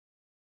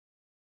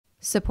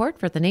Support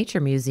for the Nature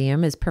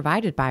Museum is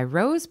provided by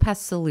Rose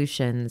Pest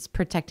Solutions,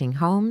 protecting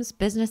homes,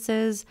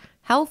 businesses,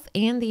 health,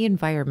 and the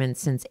environment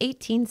since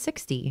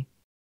 1860.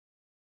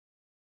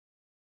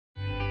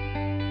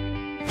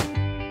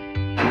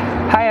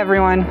 Hi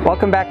everyone,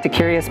 welcome back to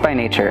Curious by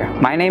Nature.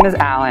 My name is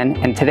Alan,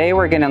 and today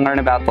we're going to learn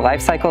about the life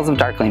cycles of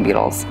darkling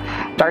beetles.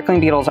 Darkling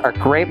beetles are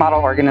great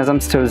model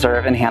organisms to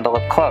observe and handle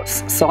up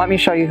close, so let me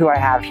show you who I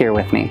have here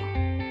with me.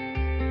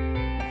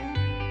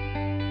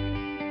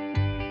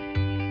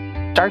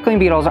 Darkling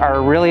beetles are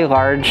a really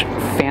large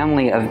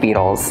family of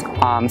beetles,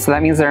 so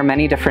that means there are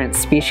many different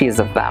species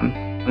of them.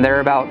 There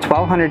are about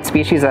 1,200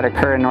 species that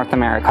occur in North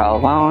America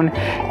alone,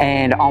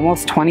 and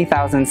almost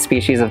 20,000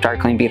 species of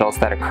darkling beetles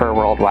that occur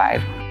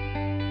worldwide.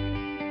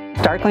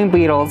 Darkling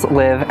beetles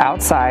live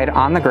outside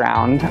on the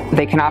ground.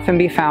 They can often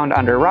be found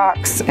under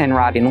rocks, in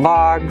rotting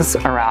logs,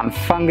 around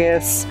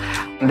fungus.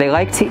 They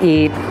like to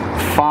eat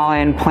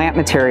fallen plant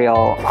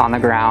material on the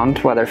ground,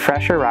 whether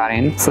fresh or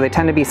rotting, so they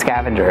tend to be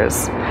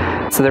scavengers.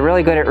 So they're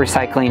really good at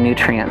recycling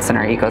nutrients in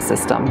our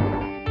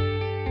ecosystem.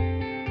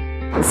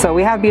 So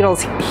we have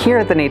beetles here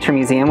at the Nature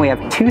Museum. We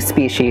have two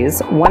species.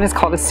 One is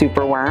called a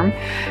superworm.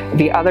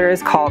 The other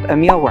is called a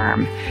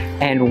mealworm.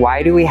 And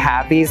why do we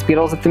have these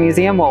beetles at the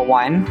museum? Well,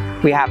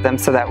 one, we have them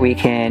so that we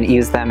can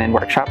use them in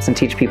workshops and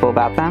teach people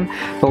about them.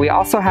 But we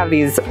also have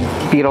these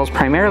beetles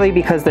primarily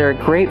because they're a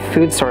great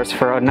food source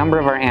for a number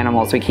of our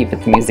animals we keep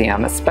at the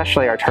museum,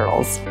 especially our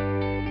turtles.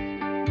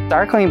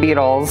 Darkling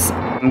beetles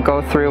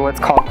go through what's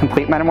called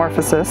complete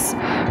metamorphosis,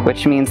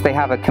 which means they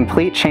have a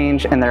complete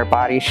change in their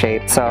body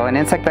shape. So an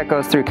insect that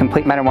goes through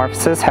complete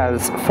metamorphosis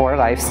has 4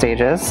 life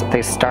stages.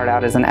 They start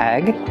out as an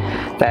egg.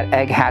 That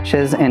egg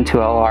hatches into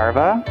a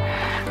larva.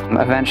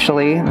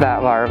 Eventually,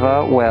 that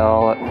larva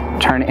will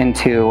turn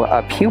into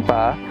a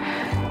pupa,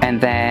 and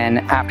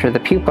then after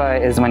the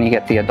pupa is when you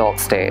get the adult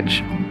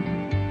stage.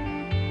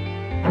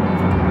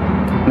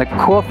 The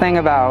cool thing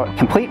about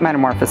complete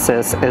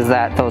metamorphosis is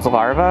that those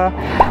larvae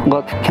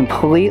look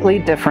completely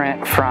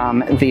different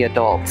from the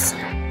adults.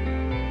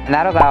 And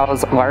that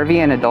allows larvae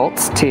and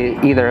adults to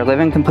either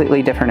live in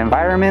completely different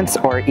environments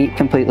or eat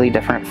completely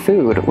different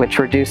food, which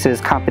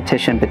reduces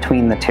competition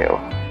between the two.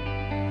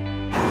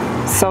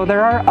 So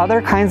there are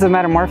other kinds of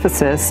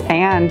metamorphosis,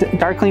 and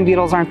darkling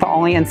beetles aren't the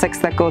only insects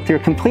that go through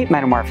complete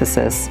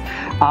metamorphosis.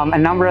 A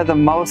number of the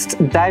most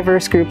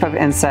diverse group of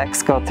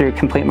insects go through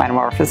complete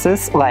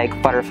metamorphosis, like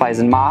butterflies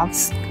and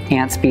moths,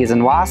 ants, bees,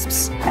 and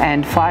wasps,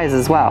 and flies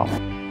as well.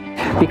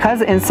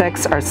 Because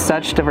insects are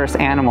such diverse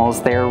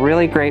animals, they are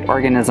really great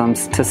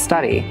organisms to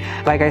study.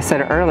 Like I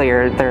said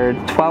earlier, there are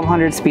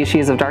 1,200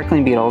 species of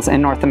darkling beetles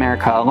in North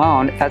America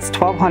alone. That's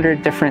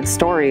 1,200 different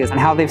stories on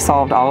how they've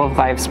solved all of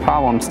life's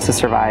problems to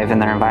survive in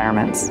their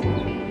environments.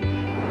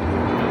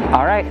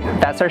 All right,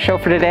 that's our show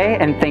for today,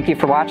 and thank you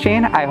for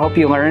watching. I hope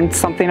you learned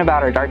something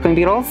about our darkling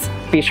beetles.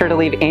 Be sure to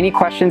leave any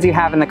questions you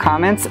have in the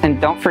comments,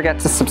 and don't forget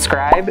to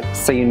subscribe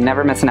so you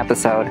never miss an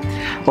episode.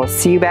 We'll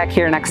see you back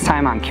here next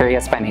time on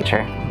Curious by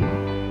Nature.